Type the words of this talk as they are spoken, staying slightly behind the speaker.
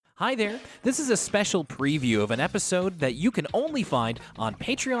Hi there, this is a special preview of an episode that you can only find on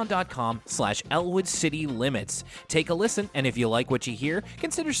patreon.com/Elwood City Limits. Take a listen, and if you like what you hear,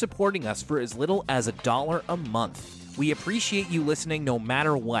 consider supporting us for as little as $1 a month. We appreciate you listening no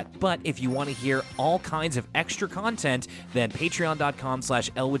matter what, but if you want to hear all kinds of extra content, then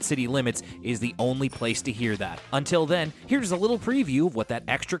patreon.com/Elwood City Limits is the only place to hear that. Until then, here's a little preview of what that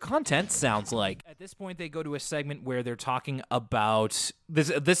extra content sounds like. At this point, they go to a segment where they're talking about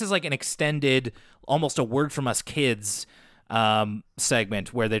this is like an extended, almost a word from us kids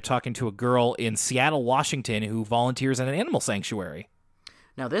segment where they're talking to a girl in Seattle, Washington who volunteers at an animal sanctuary.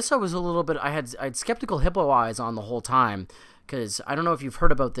 Now this I was a little bit, I had skeptical hippo eyes on the whole time, because I don't know if you've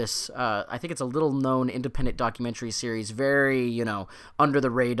heard about this. I think it's a little known independent documentary series, very, under the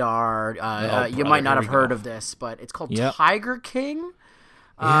radar. You might not have heard of this, but it's called Tiger King.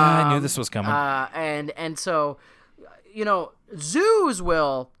 Yeah, I knew this was coming. And so, zoos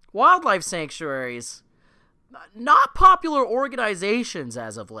wildlife sanctuaries, not popular organizations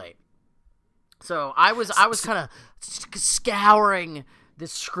as of late. So I was kind of scouring the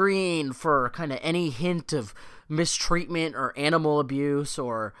screen for kind of any hint of mistreatment or animal abuse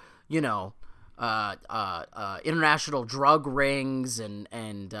or, international drug rings and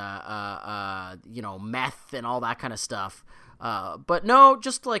meth and all that kind of stuff. But no,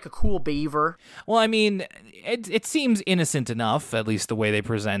 just like a cool beaver. Well, I mean, it seems innocent enough, at least the way they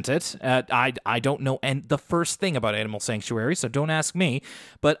present it. I don't know the first thing about animal sanctuary, so don't ask me.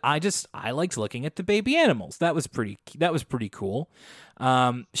 But I liked looking at the baby animals. That was pretty cool.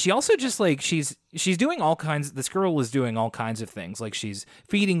 She also just she's doing all kinds. This girl is doing all kinds of things. Like she's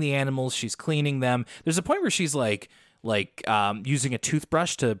feeding the animals, she's cleaning them. There's a point where she's using a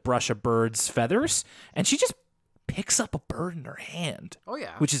toothbrush to brush a bird's feathers, and she just picks up a bird in her hand. Oh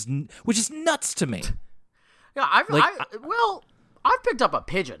yeah, which is nuts to me. Yeah, I've picked up a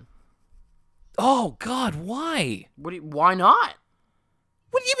pigeon. Oh God, why? Why not?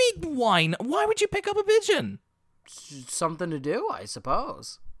 What do you mean why? Why would you pick up a pigeon? Something to do, I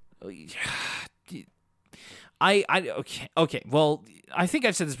suppose. Okay. Well, I think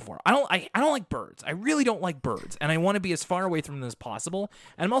I've said this before. I don't like birds. I really don't like birds, and I want to be as far away from them as possible.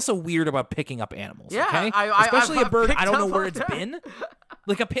 And I'm also weird about picking up animals. Yeah, okay? Especially a bird. I don't know where it's been.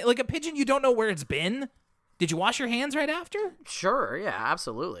 Like a pigeon, you don't know where it's been. Did you wash your hands right after? Sure. Yeah,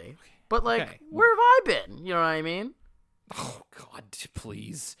 absolutely. But where have I been? You know what I mean? Oh God,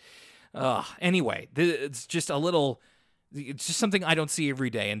 please. Anyway, it's just a little. It's just something I don't see every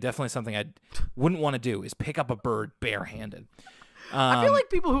day, and definitely something I wouldn't want to do is pick up a bird barehanded. I feel like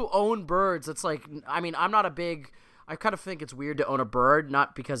people who own birds, it's like, I mean, I kind of think it's weird to own a bird,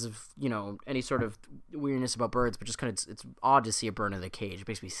 not because of, any sort of weirdness about birds, but just kind of, it's odd to see a bird in a cage. It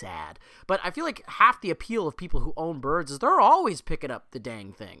makes me sad. But I feel like half the appeal of people who own birds is they're always picking up the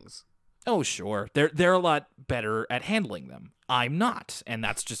dang things. Oh, sure. They're a lot better at handling them. I'm not, and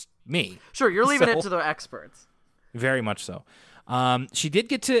that's just me. Sure, you're leaving it to the experts. Very much so. She did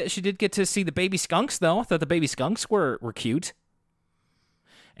get to see the baby skunks, though. I thought the baby skunks were cute.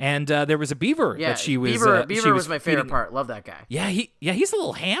 And there was a beaver that she was. Beaver was my favorite part. Love that guy. Yeah, he's a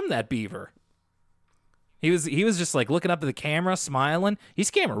little ham. That beaver. He was just like looking up at the camera, smiling. He's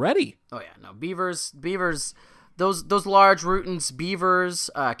camera ready. Oh yeah, no beavers. Those large rutens, beavers,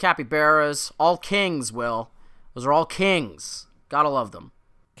 capybaras, all kings. Those are all kings. Gotta love them.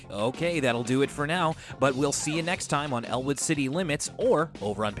 Okay, that'll do it for now, but we'll see you next time on Elwood City Limits or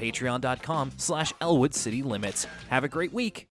over on patreon.com/Elwood City Limits. Have a great week.